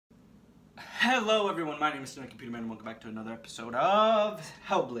Hello everyone, my name is Senua Computer Man and welcome back to another episode of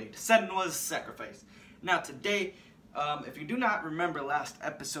Hellblade, Senua's Sacrifice. Now today, if you do not remember last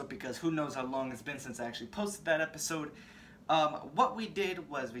episode, because who knows how long it's been since I actually posted that episode, what we did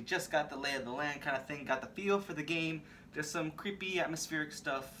was we just got the lay of the land kind of thing, got the feel for the game, just some creepy atmospheric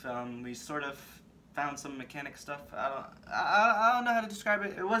stuff. We sort of found some mechanic stuff. I don't know how to describe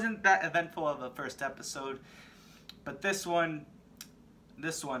it. It wasn't that eventful of a first episode, but this one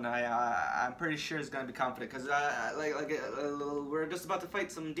I'm pretty sure is gonna be confident because we're just about to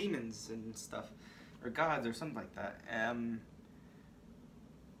fight some demons and stuff, or gods or something like that.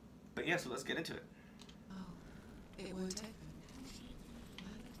 But yeah, so let's get into it. Oh, it won't open.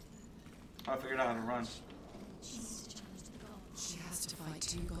 Oh, I figured out how to run. She has to fight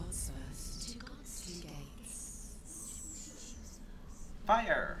two gods first. Two gods? Two gates.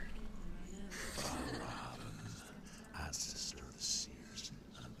 Fire! Valravn, ancestor of the seers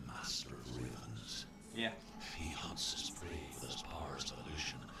and master of ravens. Yeah. He hunts his prey with his powers of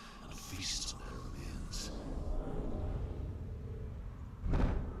illusion and feasts on their remains.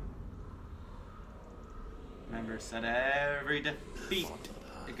 Remember, set every defeat,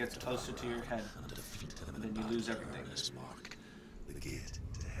 it gets closer to your head, and then you lose everything. This mark, the gate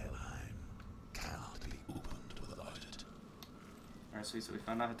to Helheim cannot be opened without it. Alright, so we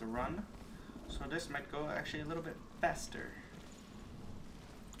found out how to run. So this might go actually a little bit faster.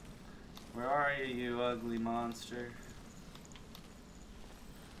 Where are you, you ugly monster?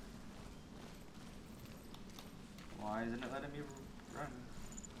 Why isn't it letting me run?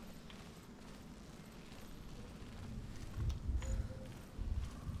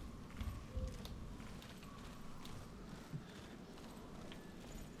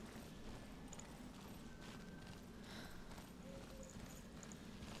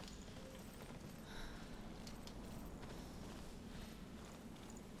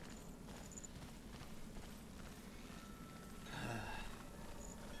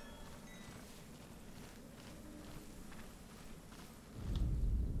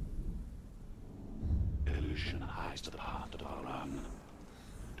 Illusion hides the path to Valravn.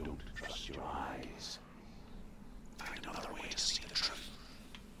 Don't trust your eyes. Find another way to see the truth.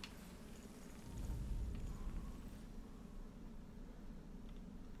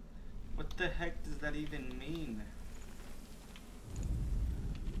 What the heck does that even mean?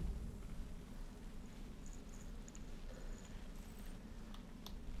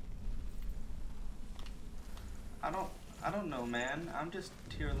 I don't know, man. I'm just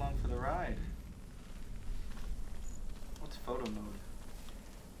here along for the ride. What's photo mode?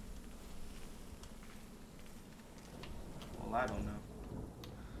 Well, I don't know.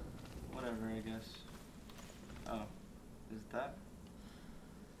 Whatever, I guess. Oh, is that?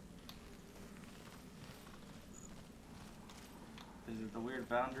 Is it the weird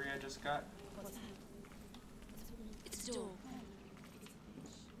boundary I just got? What's that? It's a door.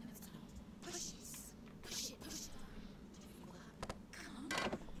 Push it. Push it. Push it. Come on.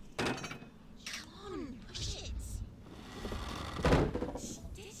 Come on. Push it. She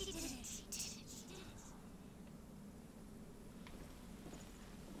did it.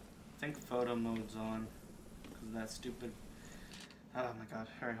 I think photo mode's on. Because of that stupid... Oh my god.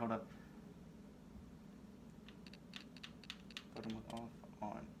 Alright, hold up. Photo mode off,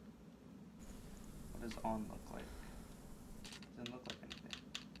 on. What does on look like? Doesn't look like anything.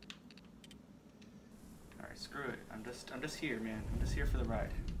 Alright, screw it. I'm just here, man. I'm just here for the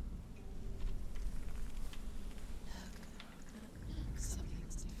ride. Look,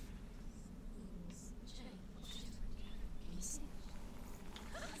 something's different. Can you see?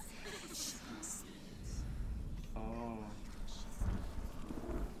 Oh.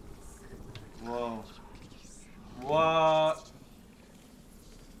 Whoa. What?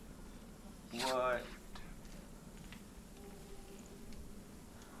 What?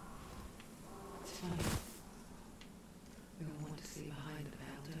 It's funny. We all want to see behind the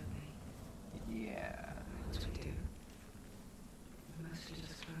veil, don't we? Yeah. That's what we do. We mostly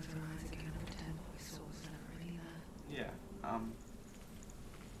just close our eyes again and pretend what we saw was never really there. Yeah.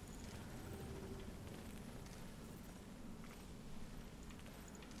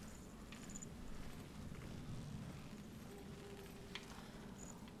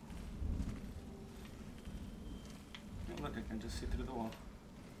 Look, I can just see through the wall.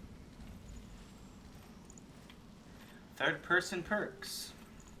 Third person perks.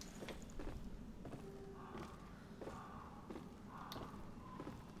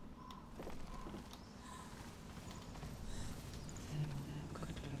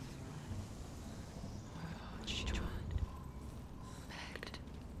 She tried. Begged.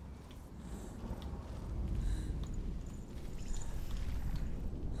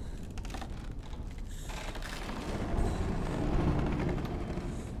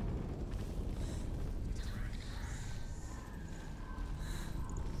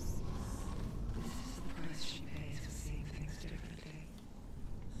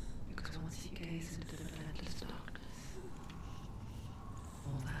 gaze into the relentless darkness.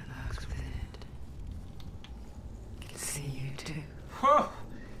 All that lurks within it can see you too. Whew!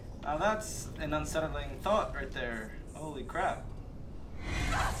 Now that's an unsettling thought right there. Holy crap.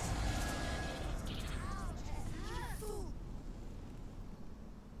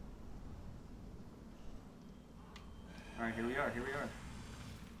 Alright, here we are, here we are.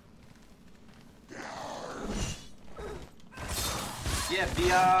 Yeah,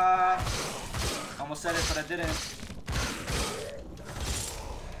 via. Almost said it, but I didn't.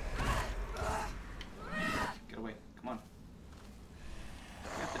 Get away, come on.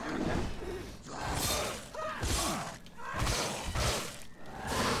 You have to do it again.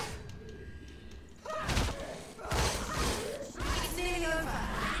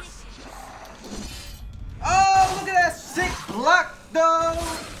 Oh, look at that sick block, though!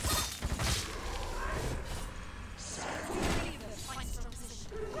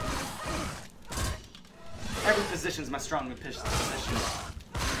 Every position's my strongly pitched position.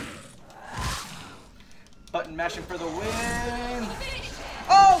 Button mashing for the win.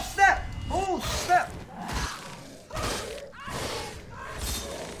 Oh, snap! Oh, snap!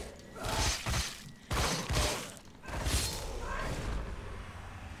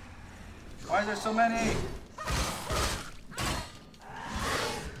 Why is there so many?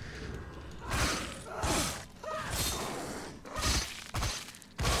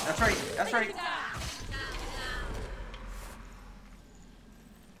 That's right, that's right.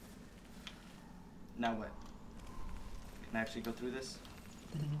 Now what? Can I actually go through this?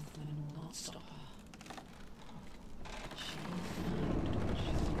 The Northland will not stop her. She will find what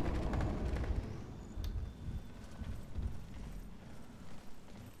she's looking for.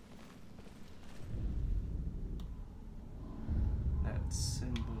 That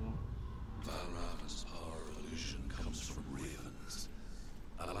symbol. Valravn's power of illusion comes from ravens.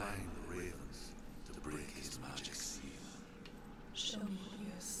 Allowing the ravens to break his magic seal. Show me what you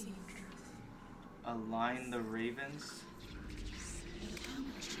have seen, Truth. Align the ravens.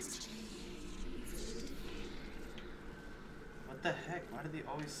 What the heck? Why do they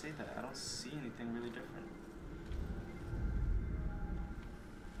always say that? I don't see anything really different.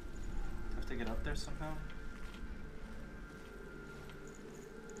 Do I have to get up there somehow?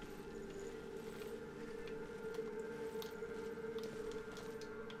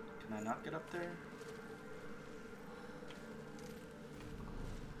 Can I not get up there?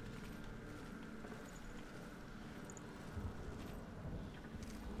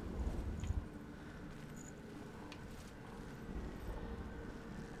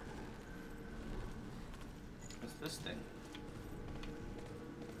 What's this thing?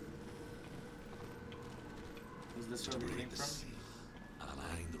 Is this where we came from?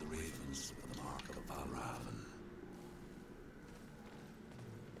 Align the ravens with the mark of Valravn.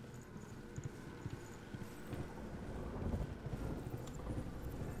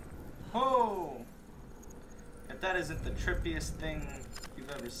 Oh! If that isn't the trippiest thing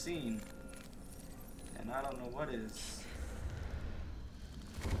you've ever seen, and I don't know what is.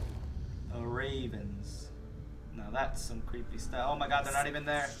 The ravens. Now that's some creepy stuff. Oh my god, they're not even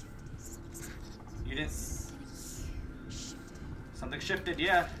there. You didn't. Something shifted,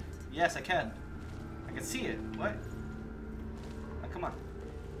 yeah. Yes, I can. I can see it. What? Oh, come on.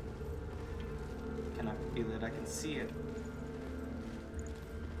 I cannot feel it. I can see it.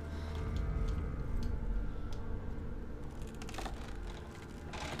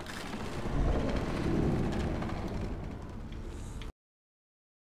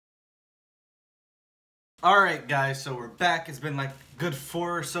 Alright guys, so we're back. It's been like good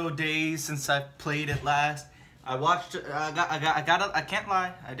 4 or so days since I played it last. I watched, I can't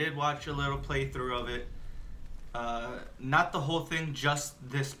lie, I did watch a little playthrough of it. Not the whole thing, just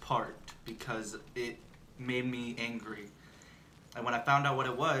this part, because it made me angry. And when I found out what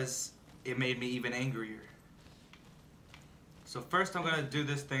it was, it made me even angrier. So first I'm gonna do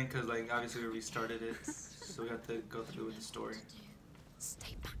this thing, because like obviously we restarted it, so we have to go through with the story.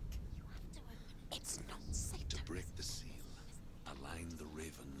 Stay back. You have to open it. It's not safe To break the seal, align the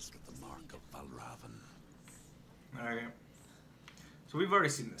ravens with the mark of Valravn. Alright. So we've already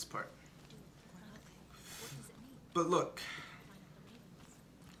seen this part. But look.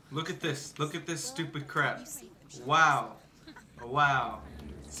 Look at this. Look at this stupid crap. Wow. Wow.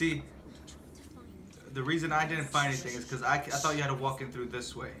 See, the reason I didn't find anything is because I thought you had to walk in through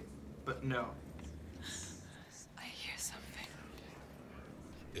this way. But no. I hear something.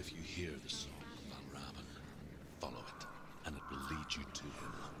 If you hear the song of Valravn, follow it, and it will lead you to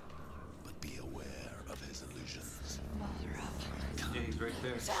him. But be aware of his illusions. Yeah, he's right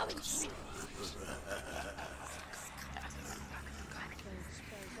there.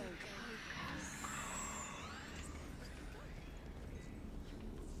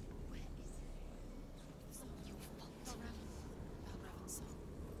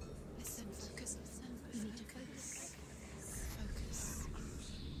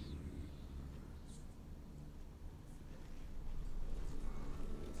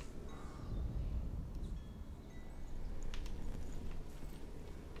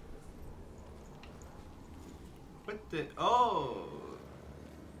 the... Oh!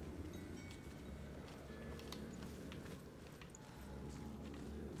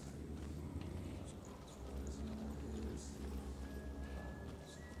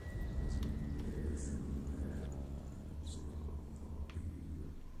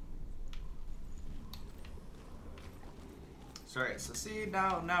 Alright, so see,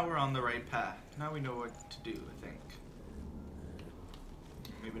 now we're on the right path. Now we know what to do, I think.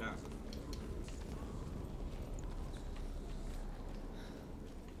 Maybe not.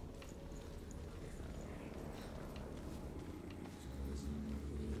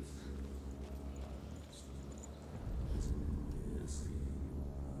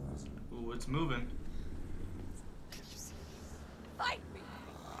 Ooh, it's moving. Fight me!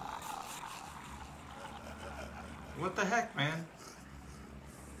 What the heck, man?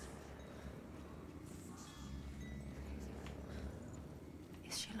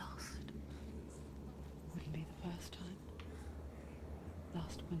 Is she lost? Wouldn't be the first time.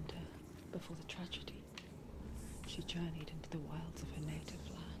 Last winter, before the tragedy, she journeyed into the wilds of her native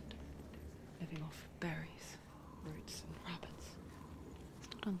land, living off berries, roots, and rabbits.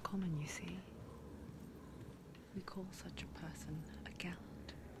 It's not uncommon, you see. We call such a person a Gelt.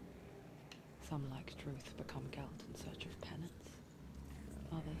 Some, like Truth, become Gelt in search of penance.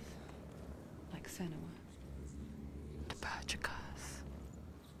 Others, like Senua, to purge a curse.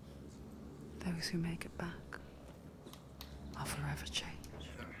 Those who make it back are forever changed.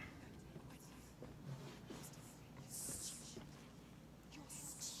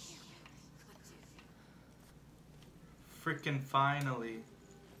 Frickin' finally.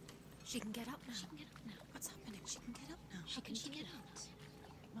 She can get up now. She can get up now. What's happening? She can get up now. How can she get up?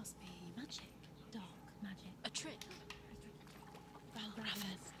 It must be magic. Dark magic. A trick.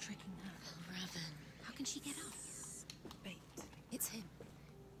 Valravn tricking her. Valravn. How can she get up? Bait. It's him.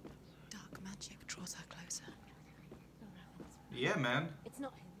 Dark magic draws her closer. Yeah, man. It's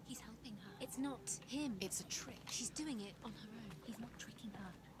not him. He's helping her. It's not him. It's a trick. She's doing it on her own. He's not tricking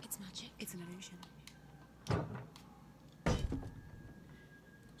her. It's magic. It's an illusion.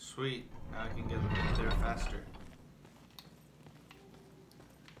 Sweet. Now I can get there faster.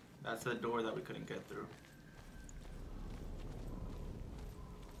 That's the door that we couldn't get through.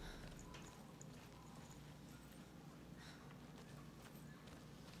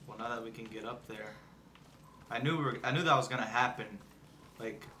 Well, now that we can get up there, I knew that was gonna happen.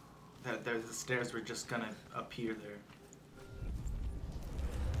 Like that, the stairs were just gonna appear there.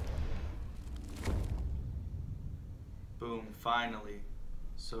 Boom! Finally,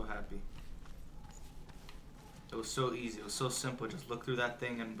 so happy. It was so easy. It was so simple. Just look through that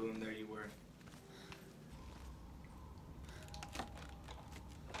thing and boom, there you were.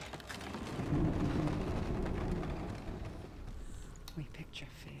 We picture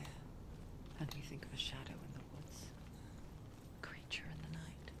fear, and we think of a shadow in the woods, a creature in the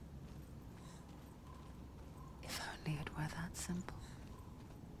night. If only it were that simple.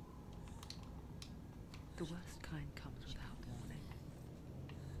 The worst kind comes without warning.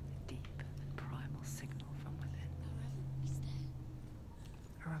 A deep and primal signal from within.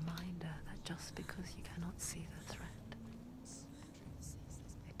 A reminder that just because you cannot see the threat,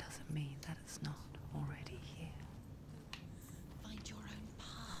 it doesn't mean that it's not already here. Find your own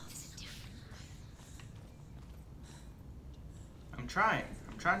path. I'm trying.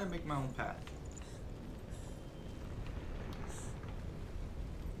 I'm trying to make my own path.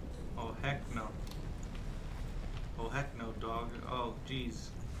 Oh, heck no. Oh, heck no, dog. Oh, jeez.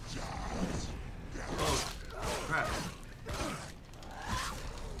 Oh, crap.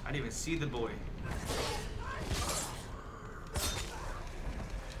 I didn't even see the boy.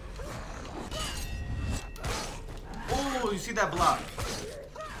 Oh, you see that block.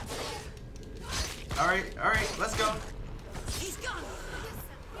 Alright, let's go. He's gone.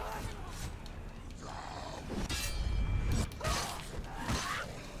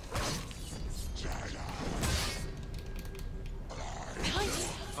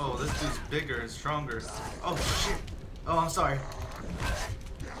 Oh, this dude's bigger and stronger. Oh, shit. Oh, I'm sorry.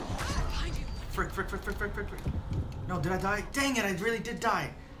 Frick. No, did I die? Dang it, I really did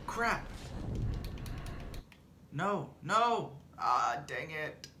die. Crap. No. Ah, dang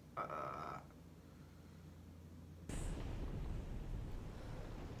it.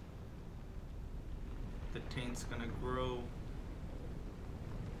 The taint's gonna grow.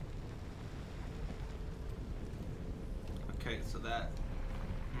 Okay, so that...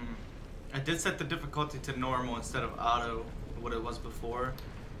 I did set the difficulty to normal instead of auto, what it was before.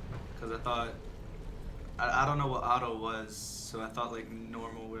 Because I thought... I don't know what auto was, so I thought like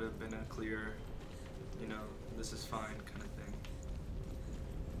normal would have been a clear, you know, this is fine kind of thing.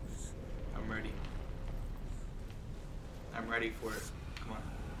 I'm ready. I'm ready for it. Come on.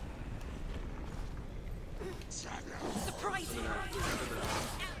 Surprise! Look at that. Look at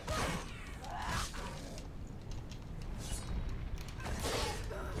that.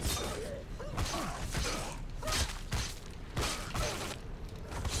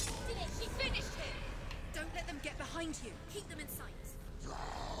 She finished him! Don't let them get behind you. Keep them in sight.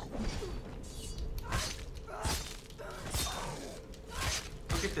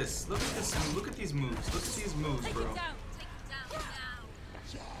 Look at this. Look at this. Look at these moves. Look at these moves, Take bro. him down. Take him down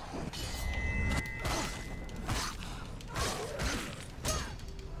now.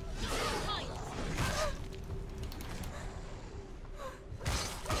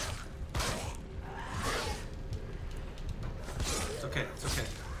 It's okay. It's okay.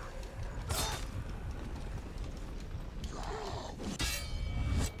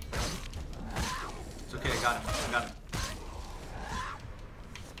 It's okay. I got him. I got him.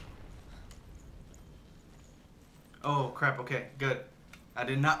 Oh crap. Okay. Good. I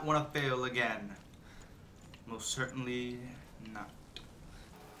did not want to fail again. Most certainly not.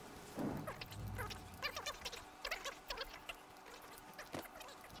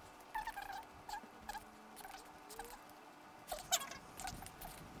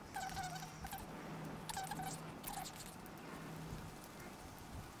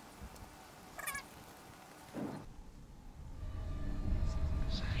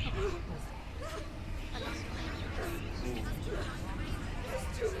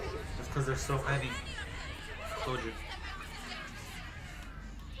 That's because they're so heavy. Told you.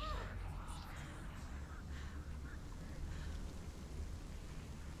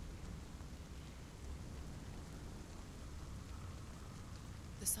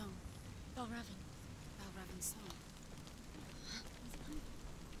 The song. Valravn. Valravn's song.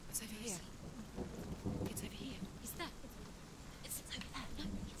 It's over here. It's over here. Is that? It's over there. No,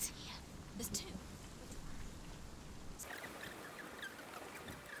 it's here. There's two.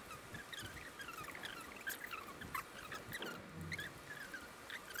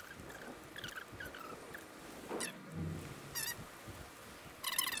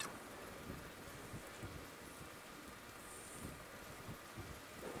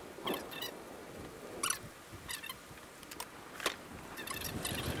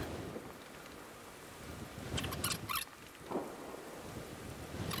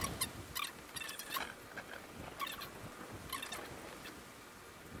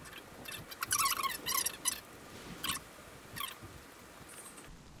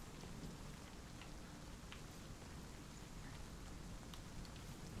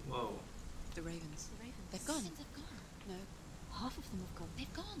 Whoa. The ravens. The ravens. They've gone. They've gone. No. Half of them have gone.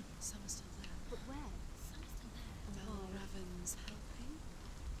 They've gone. Some are still there. But where? Some are still there. Valravn's helping.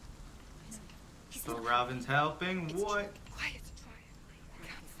 So Valravn's helping? What? Quiet.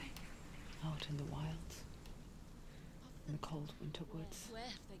 Out in the wilds, in the cold winter woods, Where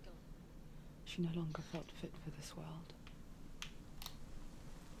have they gone? she no longer felt fit for this world.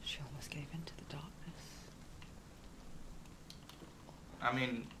 She almost gave in to the darkness. I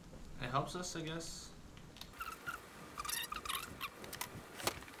mean, it helps us, I guess.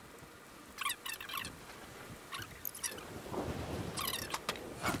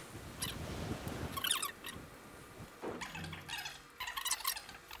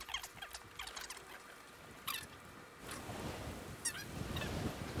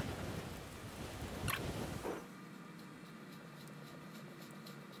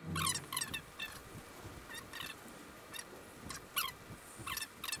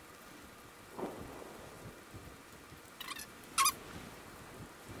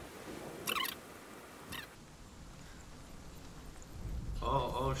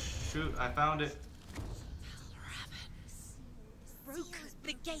 Oh shoot, I found it. Broken.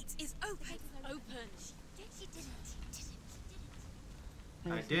 The gate is open. Open. She did it.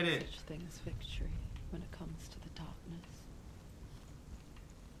 There I is did no it. such thing as victory when it comes to the darkness.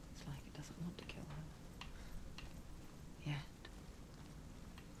 It's like it doesn't want to kill her. Yet.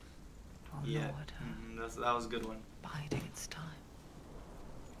 Or Yeah, lowered her, that was a good one. biding its time.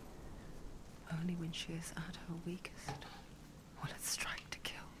 Only when she is at her weakest will it strike to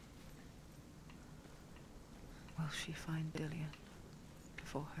kill. Will she find Dillion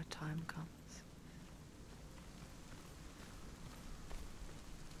before her time comes?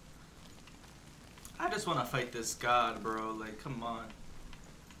 I just want to fight this god, bro. Like, come on.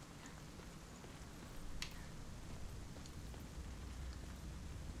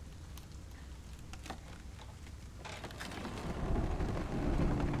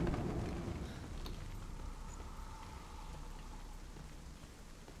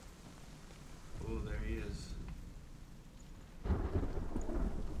 Oh, there he is.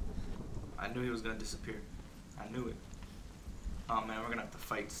 I knew he was gonna disappear. I knew it. Oh man, we're gonna have to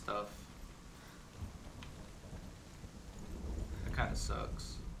fight stuff. That kind of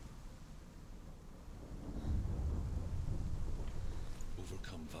sucks.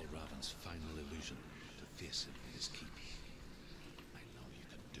 Overcome Valravn's final illusion to face him in his keep. I know you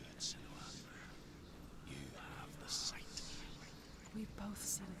can do it, Senua. You have the sight. We both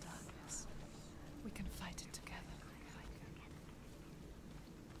see the darkness. We can fight it together.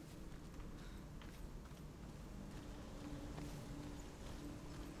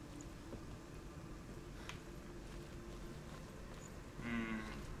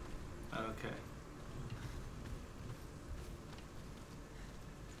 Okay.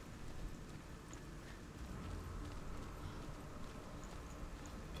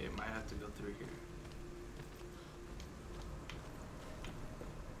 Okay, might have to go through here.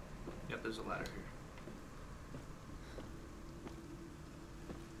 Yep, there's a ladder here.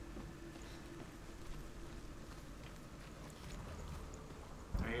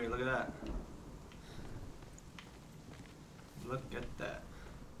 Right here, look at that. Look at that.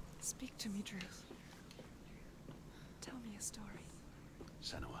 Speak to me, Druth. Tell me a story.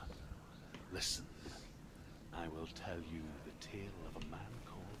 Senua, listen. I will tell you the tale of a man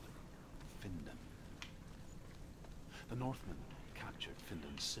called Findan. The Northmen captured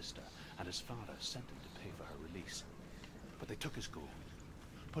Findan's sister, and his father sent him to pay for her release. But they took his gold,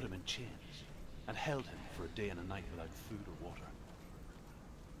 put him in chains, and held him for a day and a night without food or water.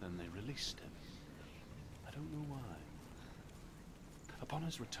 Then they released him. I don't know why. Upon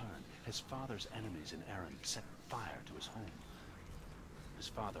his return, his father's enemies in Erin set fire to his home. His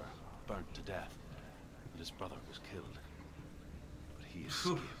father burnt to death, and his brother was killed. But he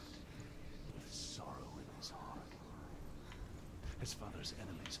escaped with sorrow in his heart. His father's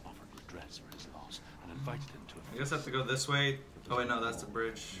enemies offered redress for his loss and invited him to a I guess I have to go this way. Oh wait, no, that's the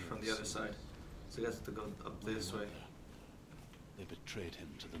bridge from the other side. So I guess I have to go up this way. They betrayed him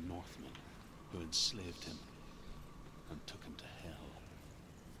to the Northmen, who enslaved him and took him to hell.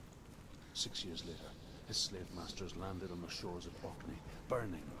 6 years later, his slave masters landed on the shores of Orkney,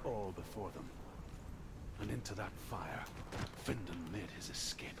 burning all before them. And into that fire, Findan made his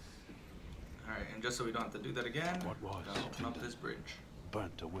escape. Alright, and just so we don't have to do that again, What was gotta open up Findan this bridge.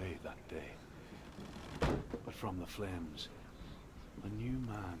 burnt away that day. But from the flames, a new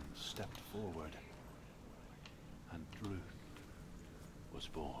man stepped forward, and Druth was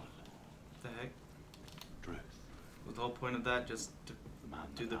born. What the heck? Druth, Was the whole point of that just to the man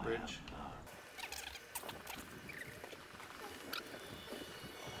do that the I bridge? am now.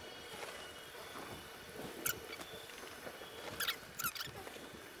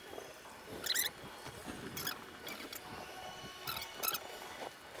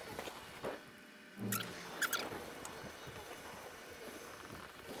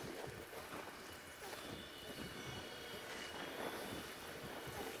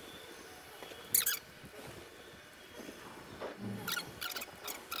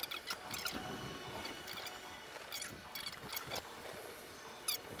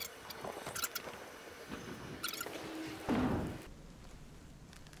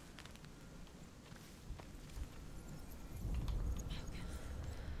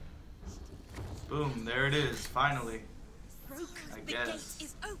 Boom, there it is, finally. Broken. I The guess. gate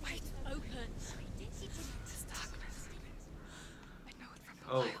is open. Open. It's darkness. I know it from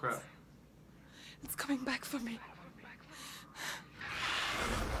the Oh wilds. crap. It's coming back for me.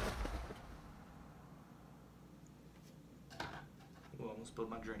 Ooh, almost spilled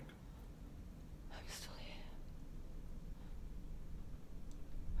my drink. I'm still here.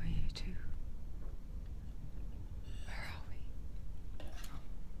 Are you too? Where are we?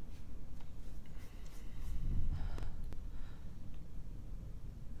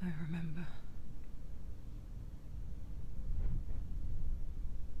 I remember.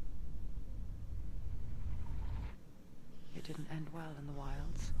 It didn't end well in the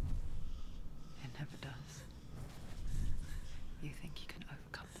wilds. It never does. You think you can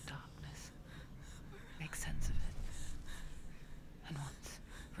overcome the darkness, make sense of it, and once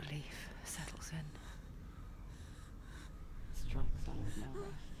relief settles in, it strikes out of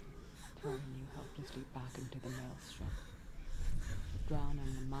nowhere, throwing you helplessly back into the maelstrom,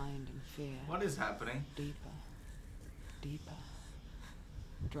 drowning the mind in fear. What is happening? Deeper, deeper,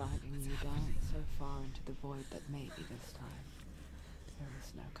 dragging you down so far into the void that maybe this time there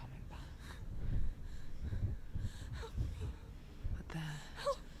is no coming back. But there,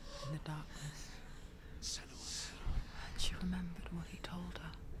 in the darkness, Senua, she remembered what he told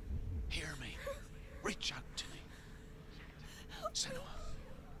her. hear me. Reach out to me. Senua,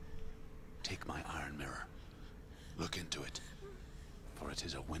 take my iron mirror. Look into it, for it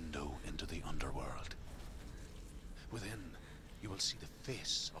is a window into the underworld. Within you will see the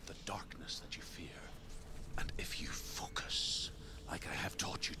face of the darkness that you fear. And if you focus, like I have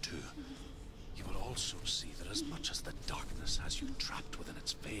taught you to, you will also see that as much as the darkness has you trapped within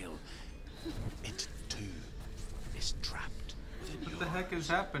its veil, it too is trapped within yours. What the heck is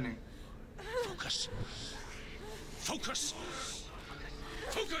happening? Focus. Focus.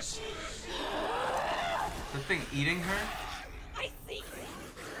 Focus. The thing eating her? I see you.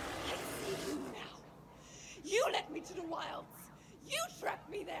 I see you now. You led me to the wilds. You trapped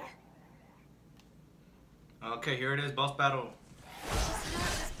me there. Okay, here it is, boss battle. She's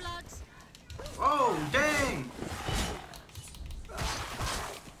hurt, there's blood. Oh, dang!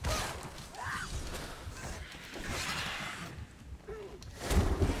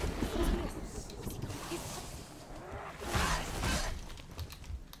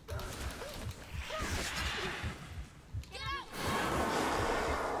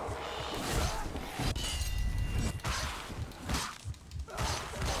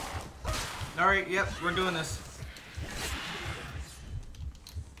 Alright, yep, we're doing this.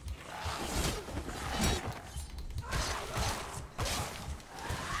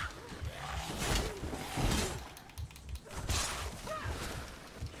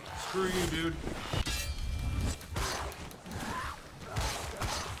 Screw you, dude.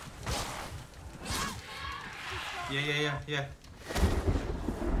 Yeah.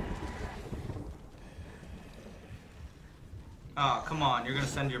 Oh, come on. You're gonna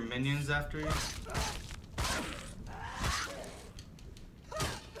send your minions after you?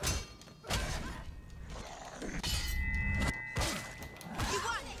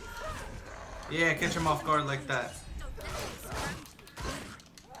 Yeah, catch him off guard like that.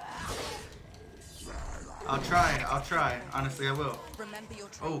 I'll try. Honestly, I will. Remember your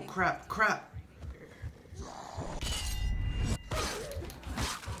Oh, training. crap.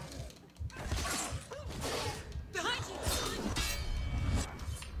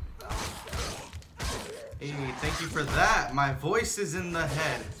 Hey, thank you for that. My voice is in the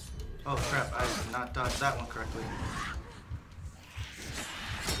head. Oh, crap. I did not dodge that one correctly.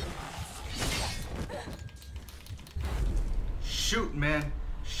 Shoot, man.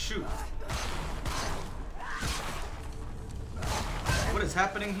 Shoot. What is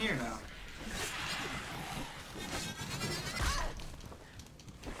happening here now?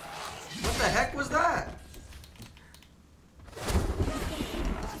 What the heck was that?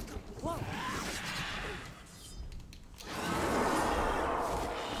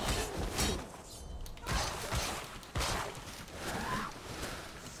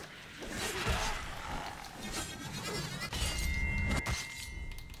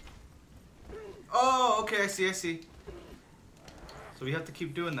 Oh, okay, I see. So we have to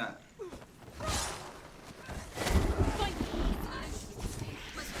keep doing that.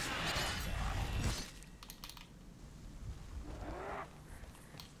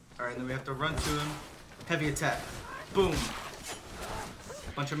 Alright, then we have to run to him. Heavy attack. Boom.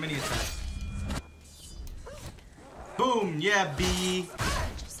 Bunch of mini attacks. Boom, yeah, B.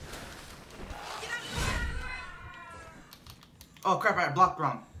 Oh crap, I blocked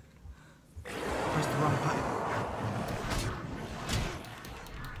wrong. Press the wrong button.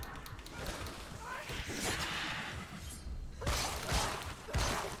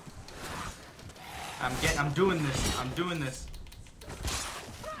 I'm doing this.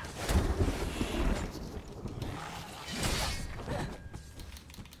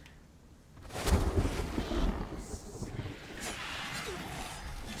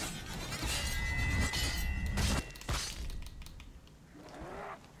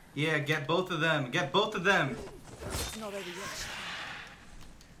 Yeah, get both of them. Get both of them. It's not over yet.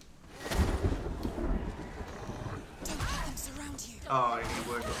 Don't let them surround you. Oh, I need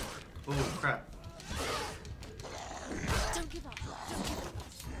wood. Oh, crap. Don't give up. Don't give up.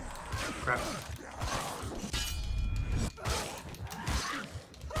 Crap.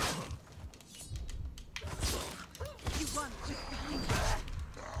 You run quick behind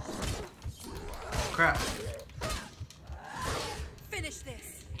you. Crap. Finish this.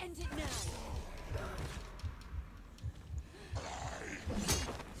 End it now.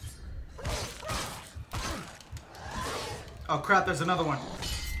 Oh, crap, there's another one.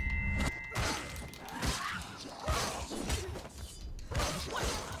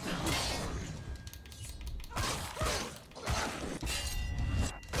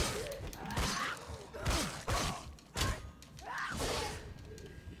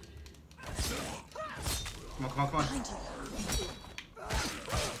 Come on.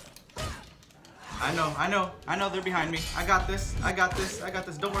 I know, they're behind me. I got this.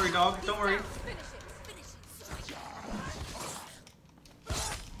 Don't worry, dog. Don't worry.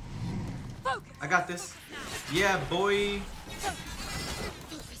 I got this. Yeah, boy.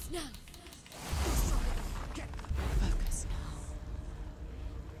 Focus now. Focus now.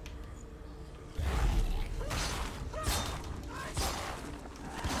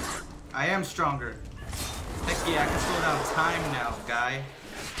 I am stronger. Heck yeah, I can slow down time now, guy.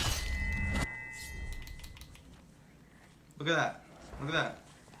 Look at that. Look at that.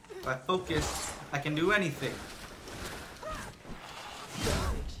 If I focus, I can do anything.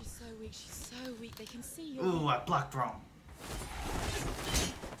 She's so weak. She's so weak. They can see you. Ooh, I blocked wrong.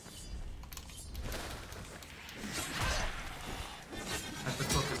 I have to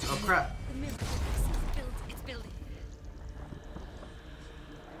focus. Oh crap. The middle. It's building.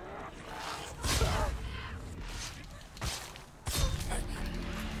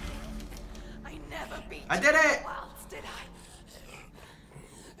 I never beat I did it! Wilds, did I?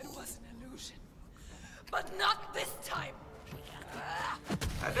 It was an illusion. But not this time.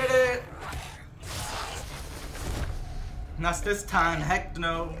 I did it! Not this time, heck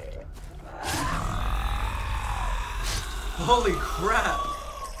no. Holy crap!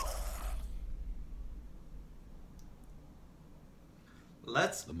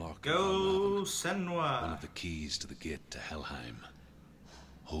 Let's The mark of go, Valravn, one Senua. of the keys to the gate to Helheim.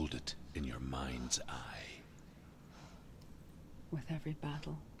 Hold it in your mind's eye. With every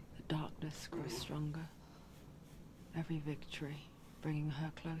battle, the darkness grows stronger. Every victory bringing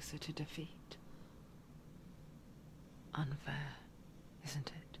her closer to defeat. Unfair, isn't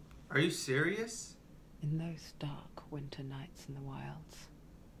it? Are you serious? In those dark winter nights in the wilds,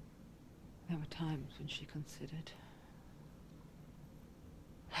 there were times when she considered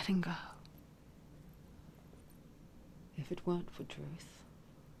letting go. If it weren't for Druth,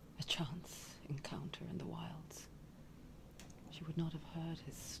 a chance encounter in the wilds, she would not have heard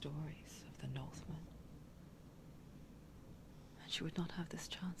his stories of the Northmen. And she would not have this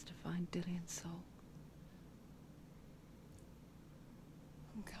chance to find Dillion's soul.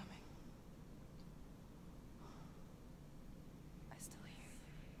 I'm coming. I still hear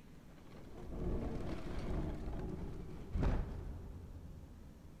you.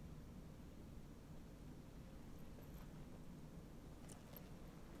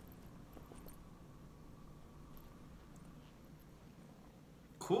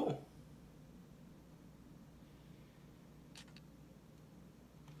 Cool.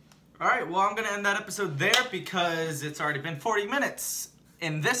 Alright, well I'm going to end that episode there because it's already been 40 minutes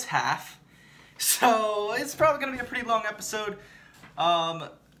in this half. So it's probably going to be a pretty long episode. I'm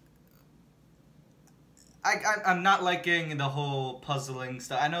not liking the whole puzzling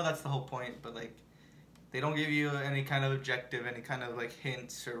stuff. I know that's the whole point, but like they don't give you any kind of objective, any kind of like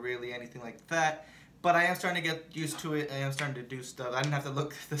hints or really anything like that. But I am starting to get used to it. I am starting to do stuff. I didn't have to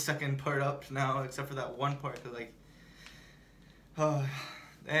look the second part up now, except for that one part. Cause like,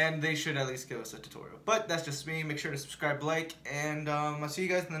 and they should at least give us a tutorial. But that's just me. Make sure to subscribe, like, and I'll see you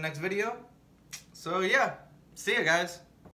guys in the next video. So yeah, see ya, guys.